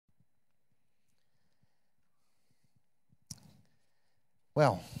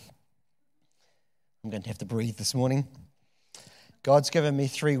Well, I'm going to have to breathe this morning. God's given me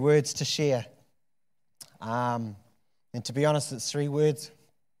 3 words to share. And to be honest, it's 3 words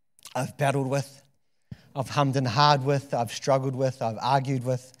I've battled with, I've hummed and hawed with, I've struggled with, I've argued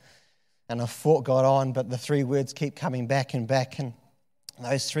with, and I've fought God on, but the 3 words keep coming back and back, and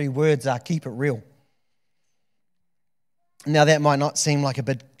those 3 words are keep it real. Now, that might not seem like a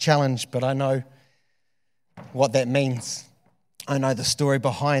big challenge, but I know what that means. I know the story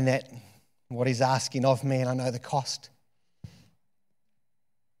behind that, what he's asking of me, and I know the cost.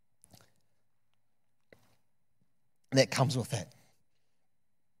 That comes with that.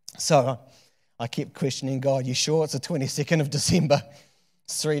 So I kept questioning God, you sure it's the 22nd of December?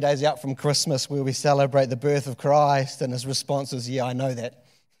 It's 3 days out from Christmas where we celebrate the birth of Christ. And his response was, yeah, I know that.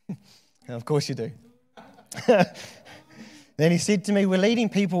 And of course you do. Then he said to me, we're leading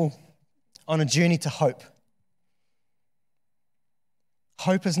people on a journey to hope.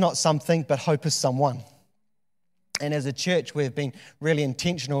 Hope is not something, but hope is someone. And as a church, we've been really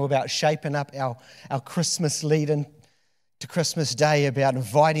intentional about shaping up our Christmas lead-in to Christmas Day, about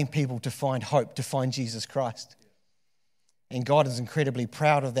inviting people to find hope, to find Jesus Christ. And God is incredibly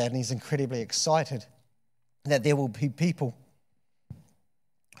proud of that, and he's incredibly excited that there will be people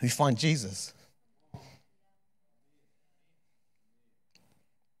who find Jesus.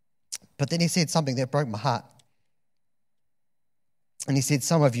 But then he said something that broke my heart. And he said,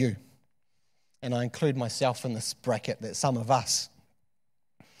 some of you, and I include myself in this bracket, that some of us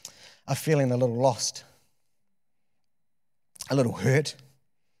are feeling a little lost, a little hurt,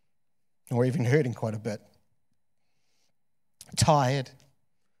 or even hurting quite a bit. Tired,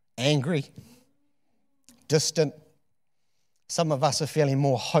 angry, distant. Some of us are feeling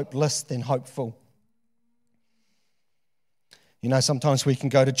more hopeless than hopeful. You know, sometimes we can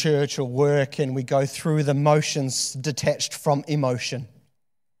go to church or work and we go through the motions detached from emotion.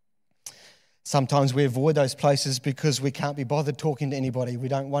 Sometimes we avoid those places because we can't be bothered talking to anybody. We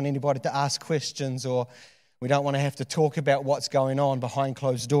don't want anybody to ask questions, or we don't want to have to talk about what's going on behind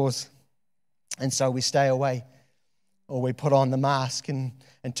closed doors. And so we stay away, or we put on the mask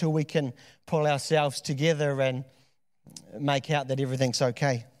until we can pull ourselves together and make out that everything's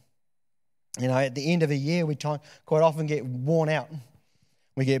okay. You know, at the end of a year, we quite often get worn out.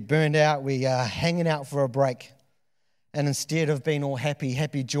 We get burned out. We are hanging out for a break. And instead of being all happy,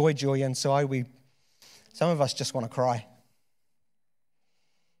 joy inside, some of us just want to cry.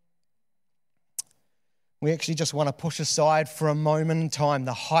 We actually just want to push aside for a moment in time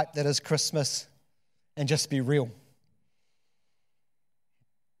the hype that is Christmas and just be real.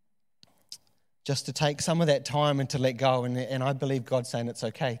 Just to take some of that time and to let go. And I believe God's saying it's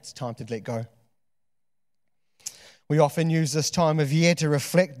okay. It's time to let go. We often use this time of year to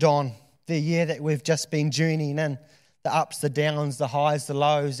reflect on the year that we've just been journeying in, the ups, the downs, the highs, the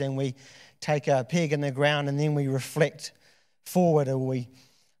lows, and we take a peg in the ground and then we reflect forward, or we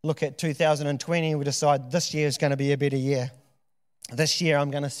look at 2020 and we decide this year is going to be a better year. This year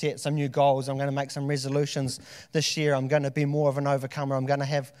I'm going to set some new goals. I'm going to make some resolutions. This year I'm going to be more of an overcomer. I'm going to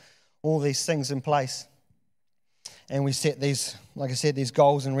have all these things in place. And we set these, like I said, these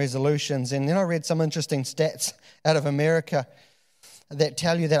goals and resolutions. And then I read some interesting stats out of America that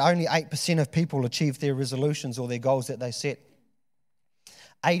tell you that only 8% of people achieve their resolutions or their goals that they set.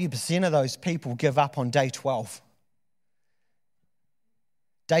 80% of those people give up on day 12.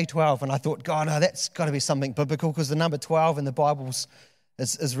 Day 12, and I thought, God, no, that's got to be something biblical, because the number 12 in the Bible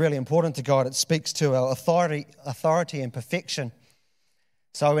is really important to God. It speaks to our authority and perfection.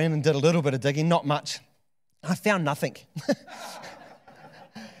 So I went and did a little bit of digging, not much. I found nothing.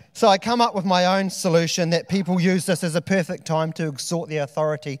 So I come up with my own solution that people use this as a perfect time to exhort their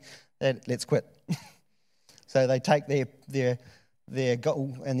authority that let's quit. So they take their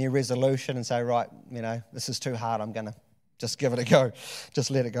goal and their resolution and say, right, you know, this is too hard. I'm going to just give it a go.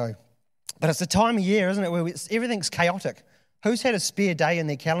 Just let it go. But it's the time of year, isn't it, where everything's chaotic. Who's had a spare day in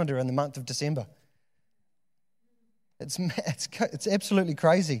their calendar in the month of December? It's absolutely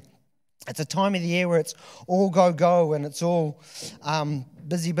crazy. It's a time of the year where it's all go, and it's all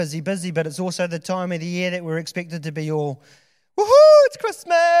busy, but it's also the time of the year that we're expected to be all, woohoo, it's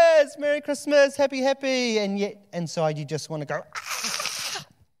Christmas, Merry Christmas, happy, and yet inside you just want to go,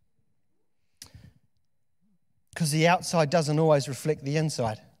 because the outside doesn't always reflect the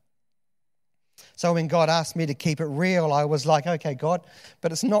inside. So when God asked me to keep it real, I was like, okay, God,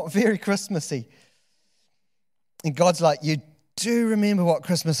 but it's not very Christmassy. And God's like, you do remember what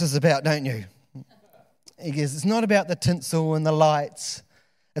Christmas is about, don't you? He goes, it's not about the tinsel and the lights.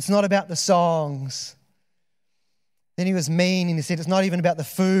 It's not about the songs. Then he was mean and he said, it's not even about the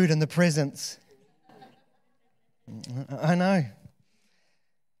food and the presents. I know.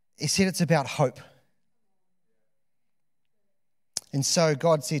 He said it's about hope. And so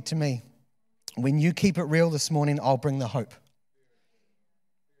God said to me, when you keep it real this morning, I'll bring the hope.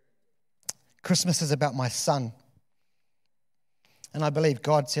 Christmas is about my son. And I believe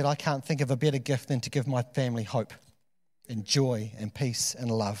God said, I can't think of a better gift than to give my family hope and joy and peace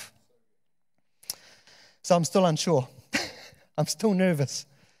and love. So I'm still unsure. I'm still nervous.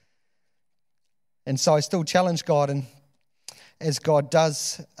 And so I still challenge God. And as God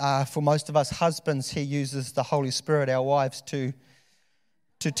does for most of us husbands, he uses the Holy Spirit, our wives, to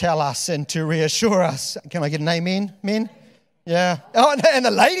tell us and to reassure us. Can I get an amen, men? Yeah. Oh, and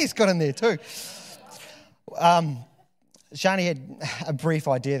the ladies got in there too. Shani had a brief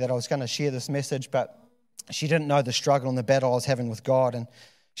idea that I was going to share this message, but she didn't know the struggle and the battle I was having with God. And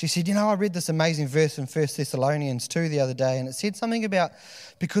she said, I read this amazing verse in 1 Thessalonians 2 the other day, and it said something about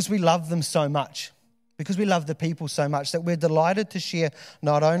because we love them so much, because we love the people so much, that we're delighted to share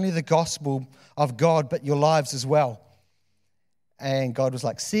not only the gospel of God, but your lives as well. And God was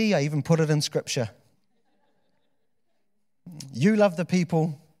like, see, I even put it in Scripture. You love the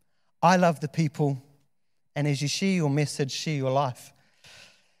people, I love the people, and as you share your message, share your life.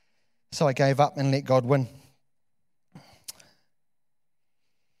 So I gave up and let God win.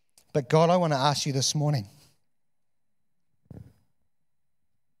 But God, I want to ask you this morning,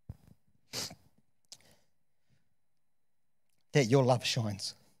 that your love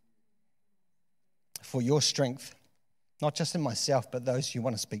shines for your strength, not just in myself, but those you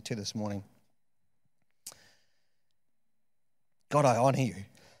want to speak to this morning. God, I honor you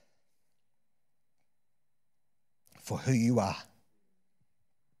for who you are.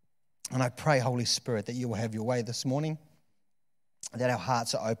 And I pray, Holy Spirit, that you will have your way this morning, that our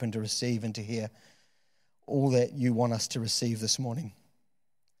hearts are open to receive and to hear all that you want us to receive this morning,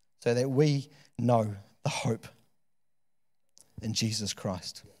 so that we know the hope in Jesus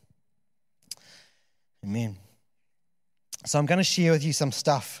Christ. Amen. So I'm going to share with you some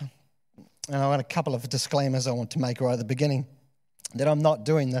stuff, and I've got a couple of disclaimers I want to make right at the beginning, that I'm not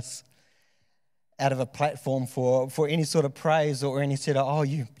doing this out of a platform for any sort of praise or any sort of,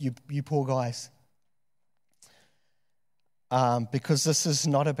 you poor guys. Because this is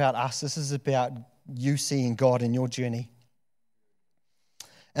not about us. This is about you seeing God in your journey.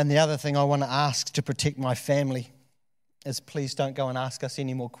 And the other thing I want to ask to protect my family is please don't go and ask us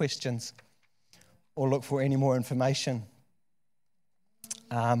any more questions or look for any more information.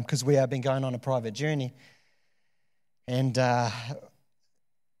 Because we have been going on a private journey. And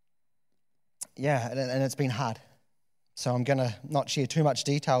and it's been hard. So I'm going to not share too much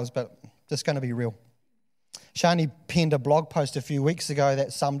details, but just going to be real. Shani penned a blog post a few weeks ago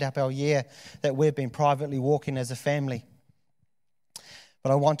that summed up our year that we've been privately walking as a family.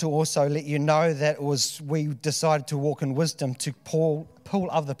 But I want to also let you know that we decided to walk in wisdom to pull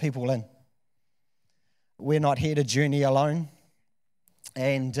other people in. We're not here to journey alone.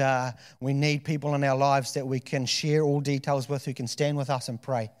 And we need people in our lives that we can share all details with, who can stand with us and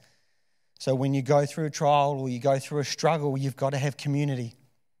pray. So when you go through a trial or you go through a struggle, you've got to have community.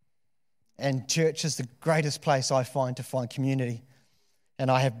 And church is the greatest place I find to find community. And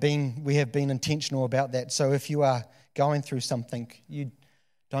we have been intentional about that. So if you are going through something, you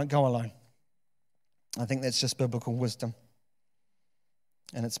don't go alone. I think that's just biblical wisdom.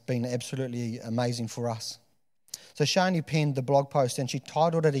 And it's been absolutely amazing for us. So Shani penned the blog post and she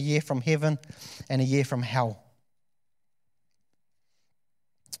titled it A Year from Heaven and a Year from Hell.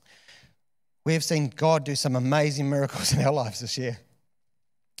 We have seen God do some amazing miracles in our lives this year.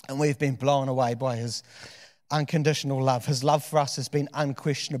 And we've been blown away by his unconditional love. His love for us has been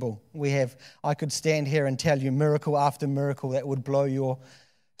unquestionable. I could stand here and tell you miracle after miracle that would blow your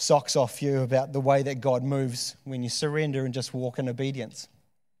socks off you about the way that God moves when you surrender and just walk in obedience.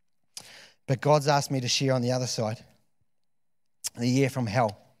 But God's asked me to share on the other side, the year from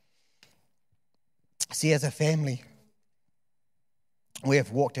hell. See, as a family, we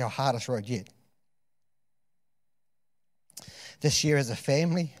have walked our hardest road yet. This year as a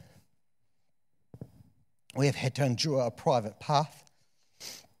family, we have had to endure a private path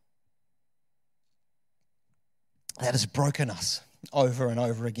that has broken us over and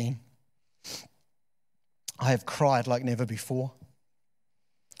over again. I have cried like never before.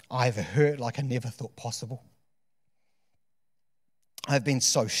 I have hurt like I never thought possible. I've been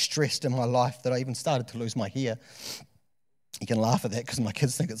so stressed in my life that I even started to lose my hair. You can laugh at that because my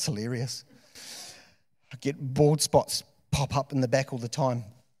kids think it's hilarious. I get bald spots pop up in the back all the time.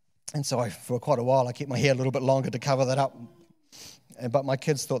 And so for quite a while, I kept my hair a little bit longer to cover that up. But my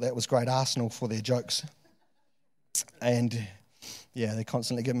kids thought that was great arsenal for their jokes. And yeah, they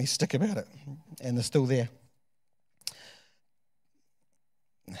constantly give me stick about it. And they're still there.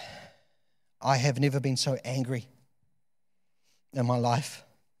 I have never been so angry in my life.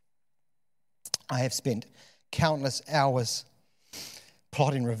 I have spent countless hours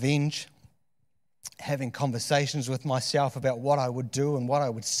plotting revenge, having conversations with myself about what I would do and what I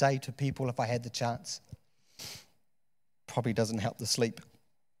would say to people if I had the chance. Probably doesn't help the sleep.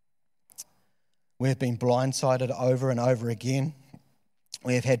 We've been blindsided over and over again.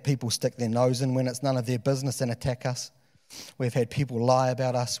 We have had people stick their nose in when it's none of their business and attack us. We've had people lie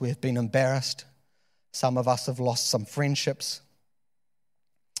about us. We've been embarrassed. Some of us have lost some friendships.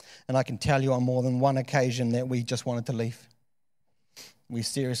 And I can tell you on more than one occasion that we just wanted to leave. We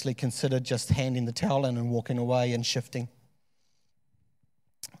seriously considered just handing the towel in and walking away and shifting.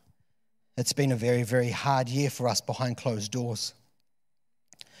 It's been a very, very hard year for us behind closed doors.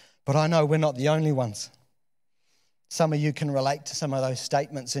 But I know we're not the only ones. Some of you can relate to some of those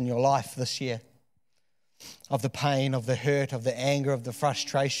statements in your life this year, of the pain, of the hurt, of the anger, of the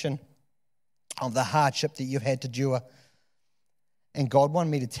frustration, of the hardship that you've had to endure. And God wanted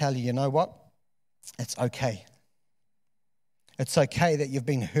me to tell you, you know what? It's okay. It's okay that you've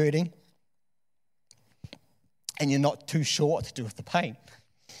been hurting and you're not too sure what to do with the pain.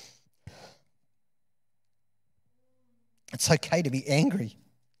 It's okay to be angry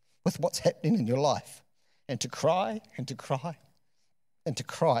with what's happening in your life and to cry and to cry and to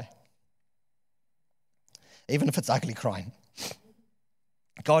cry, even if it's ugly crying.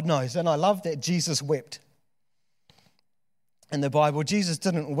 God knows. And I love that Jesus wept. In the Bible, Jesus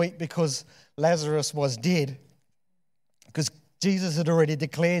didn't weep because Lazarus was dead, because Jesus had already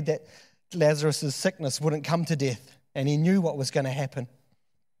declared that Lazarus' sickness wouldn't come to death, and he knew what was going to happen.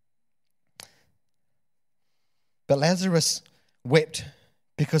 But Lazarus wept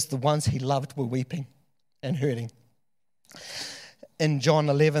because the ones he loved were weeping and hurting. In John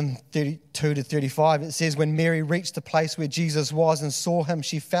 11:32-35, it says, when Mary reached the place where Jesus was and saw him,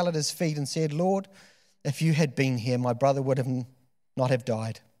 she fell at his feet and said, Lord, if you had been here, my brother would not have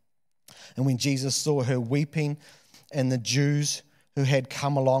died. And when Jesus saw her weeping and the Jews who had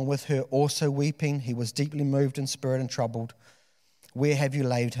come along with her also weeping, he was deeply moved in spirit and troubled. Where have you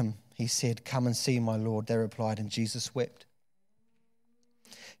laid him? He said, come and see, my Lord. They replied, and Jesus wept.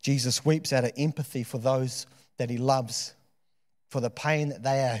 Jesus weeps out of empathy for those that he loves, for the pain that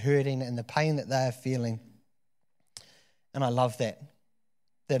they are hurting and the pain that they are feeling. And I love that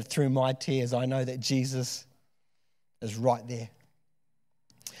through my tears, I know that Jesus is right there.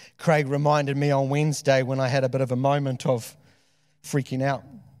 Craig reminded me on Wednesday when I had a bit of a moment of freaking out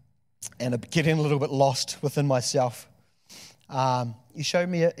and getting a little bit lost within myself.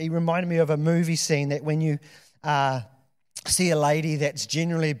 He reminded me of a movie scene that when you see a lady that's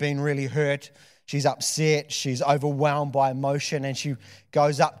generally been really hurt, she's upset, she's overwhelmed by emotion, and she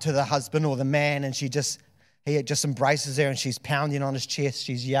goes up to the husband or the man and he just embraces her and she's pounding on his chest,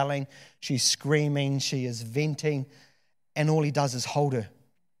 she's yelling, she's screaming, she is venting, and all he does is hold her.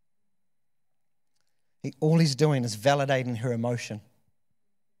 All he's doing is validating her emotion.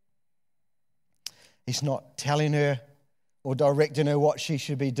 He's not telling her or directing her what she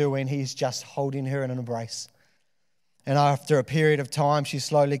should be doing. He's just holding her in an embrace. And after a period of time, she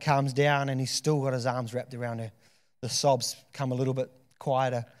slowly calms down and he's still got his arms wrapped around her. The sobs come a little bit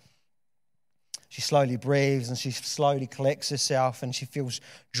quieter. She slowly breathes and she slowly collects herself and she feels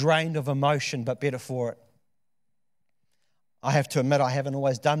drained of emotion, but better for it. I have to admit, I haven't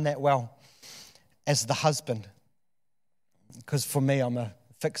always done that well as the husband, because for me, I'm a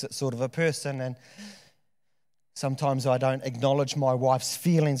fix-it sort of a person, and sometimes I don't acknowledge my wife's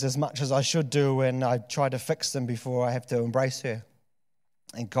feelings as much as I should do, and I try to fix them before I have to embrace her.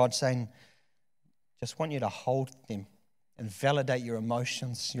 And God's saying, just want you to hold them and validate your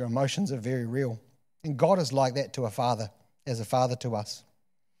emotions. Your emotions are very real. And God is like that to a father, as a father to us.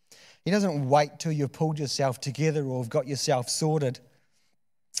 He doesn't wait till you've pulled yourself together or have got yourself sorted.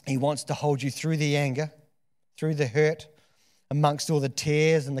 He wants to hold you through the anger, through the hurt, amongst all the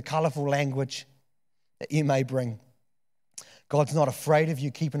tears and the colourful language that you may bring. God's not afraid of you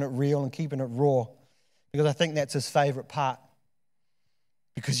keeping it real and keeping it raw, because I think that's his favourite part,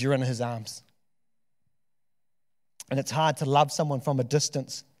 because you're in his arms. And it's hard to love someone from a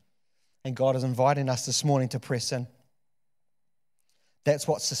distance, and God is inviting us this morning to press in. That's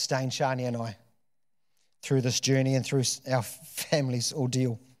what sustained Shani and I through this journey and through our family's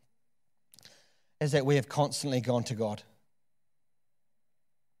ordeal, is that we have constantly gone to God.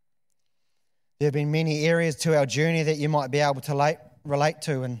 There have been many areas to our journey that you might be able to relate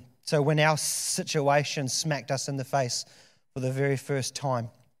to, and so when our situation smacked us in the face for the very first time,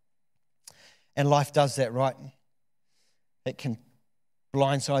 and life does that, right? It can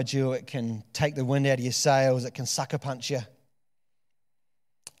blindside you, it can take the wind out of your sails, it can sucker punch you.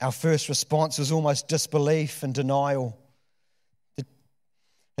 Our first response is almost disbelief and denial.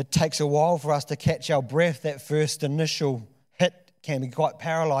 It takes a while for us to catch our breath. That first initial hit can be quite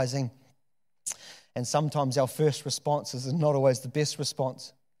paralyzing. And sometimes our first response is not always the best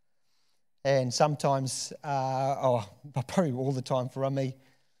response. And sometimes, probably all the time for me,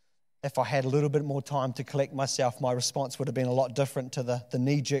 if I had a little bit more time to collect myself, my response would have been a lot different to the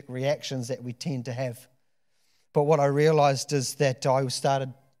knee-jerk reactions that we tend to have. But what I realized is that I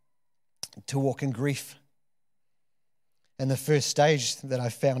started to walk in grief. And the first stage that I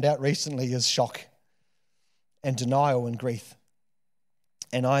found out recently is shock and denial and grief.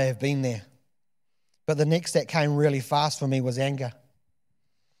 And I have been there. But the next that came really fast for me was anger.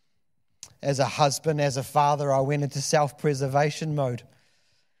 As a husband, as a father, I went into self-preservation mode.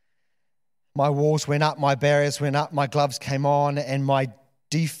 My walls went up, my barriers went up, my gloves came on, and my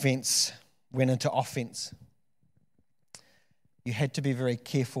defense went into offense. You had to be very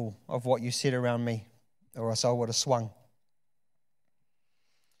careful of what you said around me, or else I would have swung.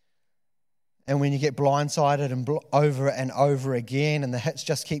 And when you get blindsided and over and over again, and the hits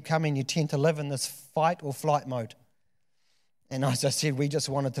just keep coming, you tend to live in this fight or flight mode. And as I said, we just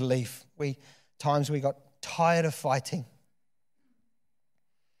wanted to leave. Times we got tired of fighting.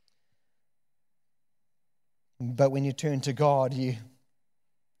 But when you turn to God, you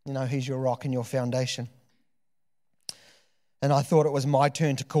know He's your rock and your foundation. And I thought it was my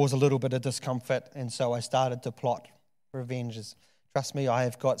turn to cause a little bit of discomfort, and so I started to plot revenges. Trust me, I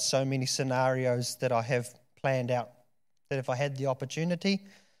have got so many scenarios that I have planned out that if I had the opportunity,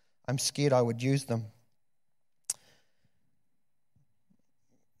 I'm scared I would use them.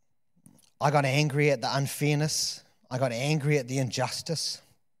 I got angry at the unfairness. I got angry at the injustice.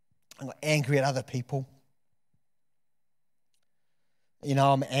 I got angry at other people.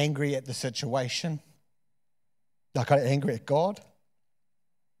 I'm angry at the situation. I got angry at God.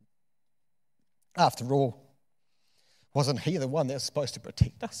 After all, wasn't He the one that's supposed to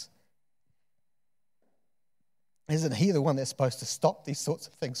protect us? Isn't He the one that's supposed to stop these sorts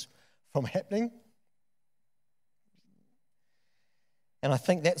of things from happening? And I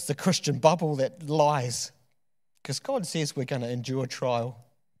think that's the Christian bubble that lies. Because God says we're going to endure trial.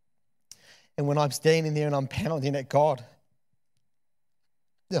 And when I'm standing there and I'm pounding at God,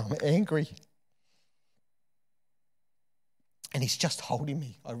 I'm angry. And He's just holding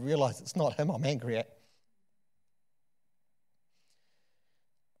me. I realize it's not Him I'm angry at.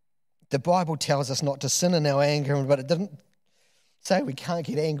 The Bible tells us not to sin in our anger, but it didn't say we can't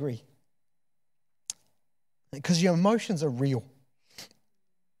get angry. Because your emotions are real.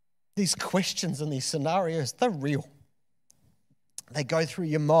 These questions and these scenarios, they're real. They go through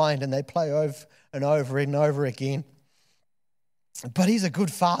your mind and they play over and over and over again. But He's a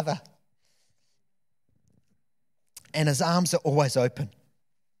good Father. And His arms are always open.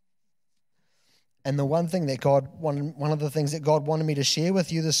 And the one of the things that God wanted me to share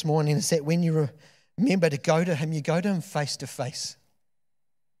with you this morning is that when you remember to go to Him, you go to Him face to face.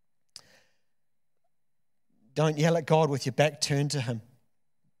 Don't yell at God with your back turned to Him.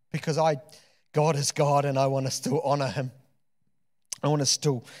 Because God is God and I want to still honor Him.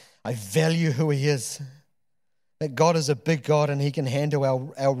 I value who He is. That God is a big God and He can handle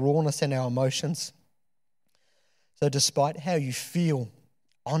our rawness and our emotions. So despite how you feel,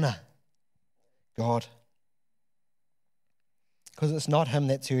 honor God. Because it's not Him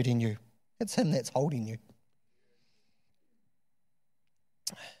that's hurting you. It's Him that's holding you.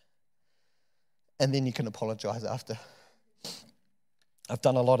 And then you can apologize after. I've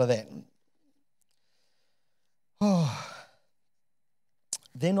done a lot of that.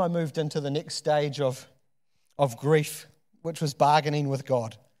 Then I moved into the next stage of grief, which was bargaining with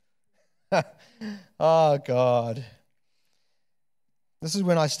God. Oh, God. This is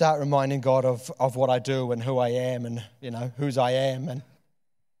when I start reminding God of what I do and who I am and, whose I am. And,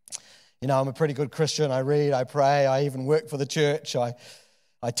 I'm a pretty good Christian. I read, I pray, I even work for the church. I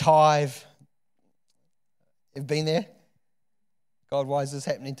tithe. You've been there? God, why is this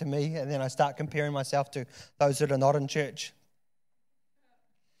happening to me? And then I start comparing myself to those that are not in church.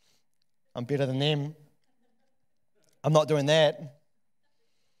 I'm better than them. I'm not doing that.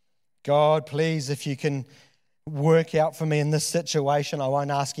 God, please, if you can work out for me in this situation, I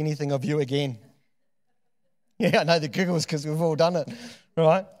won't ask anything of you again. Yeah, I know the giggles because we've all done it,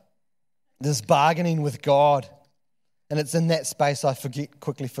 right? This bargaining with God. And it's in that space I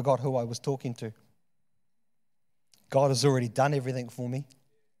quickly forgot who I was talking to. God has already done everything for me.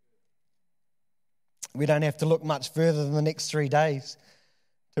 We don't have to look much further than the next 3 days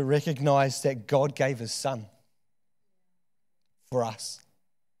to recognize that God gave His Son for us.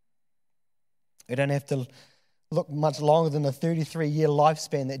 We don't have to look much longer than the 33-year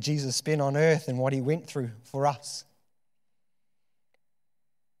lifespan that Jesus spent on earth and what he went through for us.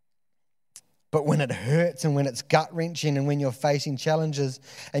 But when it hurts and when it's gut-wrenching and when you're facing challenges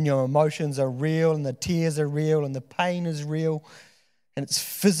and your emotions are real and the tears are real and the pain is real and it's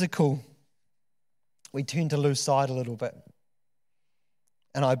physical, we tend to lose sight a little bit.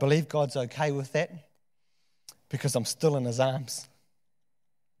 And I believe God's okay with that because I'm still in his arms.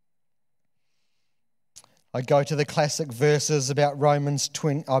 I go to the classic verses about Romans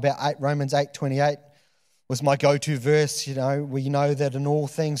 8:28 was my go-to verse. We know that in all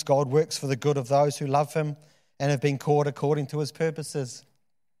things God works for the good of those who love him and have been called according to his purposes.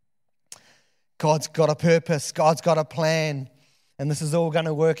 God's got a purpose. God's got a plan. And this is all going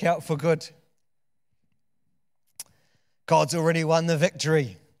to work out for good. God's already won the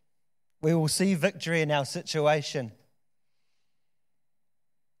victory. We will see victory in our situation.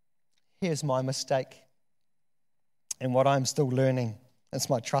 Here's my mistake and what I'm still learning. It's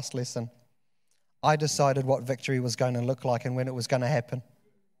my trust lesson. I decided what victory was going to look like and when it was going to happen.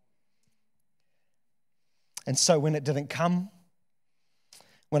 And so when it didn't come,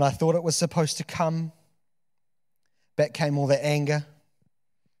 when I thought it was supposed to come, back came all the anger,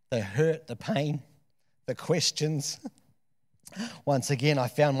 the hurt, the pain, the questions. Once again, I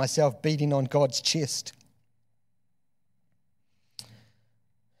found myself beating on God's chest.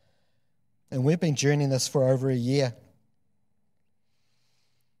 And we've been journeying this for over a year.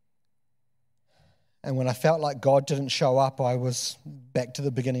 And when I felt like God didn't show up, I was back to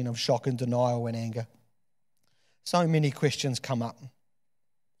the beginning of shock and denial and anger. So many questions come up.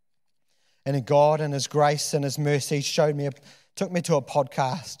 And in God and his grace and his mercy took me to a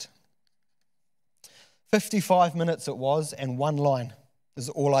podcast. 55 minutes it was, and one line is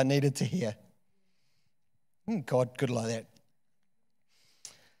all I needed to hear. God, good like that.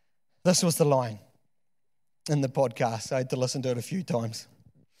 This was the line in the podcast. I had to listen to it a few times.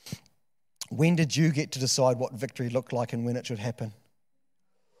 When did you get to decide what victory looked like and when it should happen?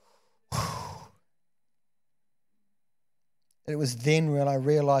 It was then when I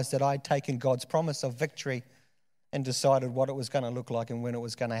realized that I'd taken God's promise of victory and decided what it was going to look like and when it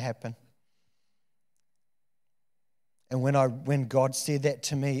was going to happen. And when God said that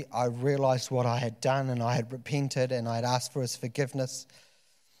to me, I realized what I had done and I had repented and I had asked for his forgiveness.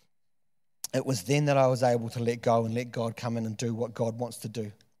 It was then that I was able to let go and let God come in and do what God wants to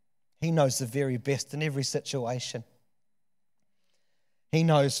do. He knows the very best in every situation. He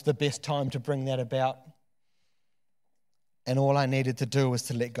knows the best time to bring that about. And all I needed to do was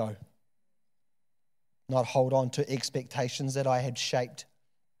to let go. Not hold on to expectations that I had shaped.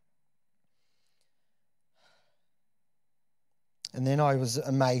 And then I was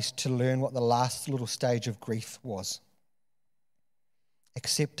amazed to learn what the last little stage of grief was.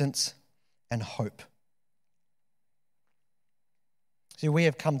 Acceptance and hope. See, we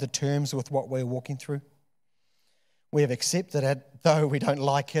have come to terms with what we're walking through. We have accepted it, though we don't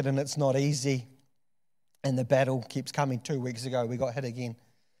like it and it's not easy. And the battle keeps coming. 2 weeks ago, we got hit again.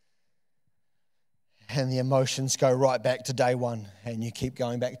 And the emotions go right back to day one, and you keep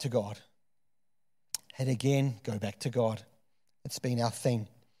going back to God. Hit again, go back to God. It's been our theme.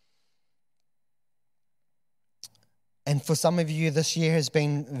 And for some of you, this year has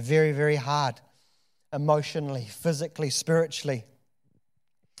been very, very hard, emotionally, physically, spiritually.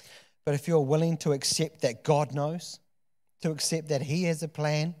 But if you're willing to accept that God knows, to accept that he has a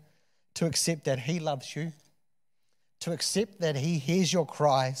plan, to accept that he loves you, to accept that he hears your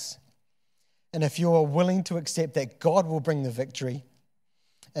cries, and if you are willing to accept that God will bring the victory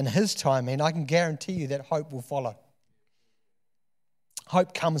in his timing, I can guarantee you that hope will follow.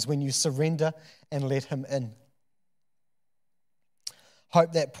 Hope comes when you surrender and let him in.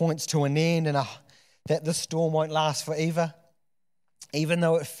 Hope that points to an end and that this storm won't last forever, even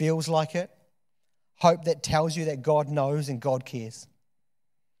though it feels like it. Hope that tells you that God knows and God cares.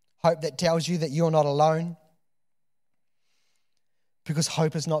 Hope that tells you that you're not alone. Because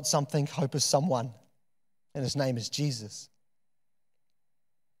hope is not something, hope is someone. And his name is Jesus.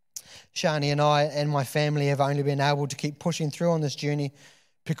 Shani and I and my family have only been able to keep pushing through on this journey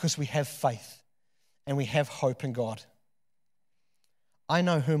because we have faith and we have hope in God. I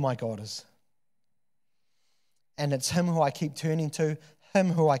know who my God is. And it's him who I keep turning to, him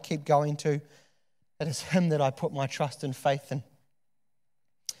who I keep going to. It is him that I put my trust and faith in.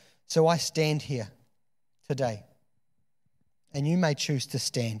 So I stand here today, and you may choose to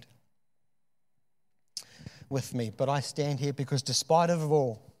stand with me, but I stand here because despite of it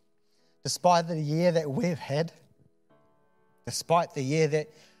all, despite the year that we've had, despite the year that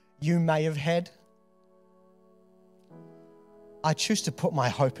you may have had, I choose to put my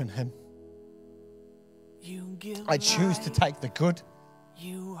hope in him. I choose to take the good,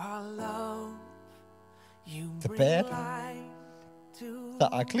 the bad, the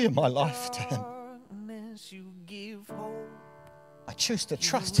ugly in my life to Him. I choose to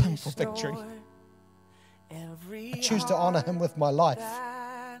trust Him for victory. I choose to honor Him with my life.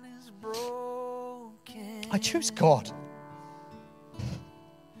 I choose God.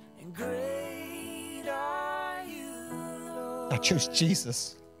 I choose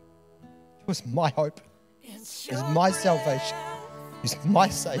Jesus. He was my hope. He's my salvation. He's my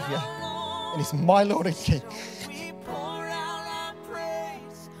Savior. And He's my Lord and King.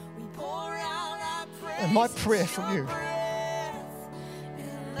 And my prayer for you,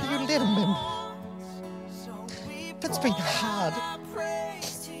 you let Him in. If it's been hard,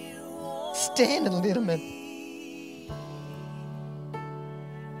 stand and let Him in.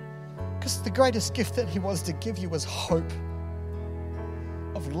 Because the greatest gift that He was to give you was hope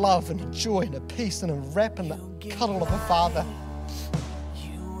of love and a joy and a peace and a wrap and the cuddle of a father.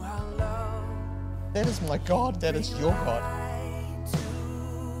 That is my God. That is your God.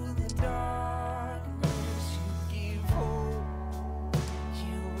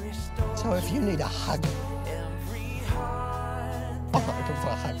 So if you need a hug, I'm open for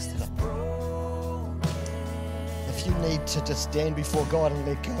hugs today. If you need to just stand before God and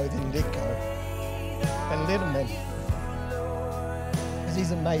let go, then let go. And let Him in. Because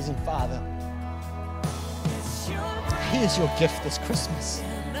He's an amazing Father. Here's your gift this Christmas.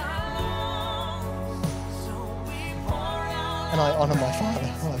 And I honour my Father.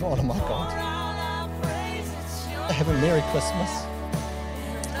 I honour my God. Have a Merry Christmas.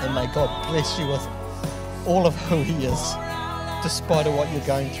 And may God bless you with all of who He is, despite of what you're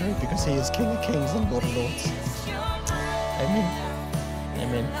going through, because He is King of Kings and Lord of Lords. Amen.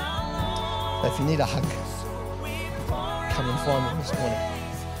 Amen. So if you need a hug, come and find me this morning.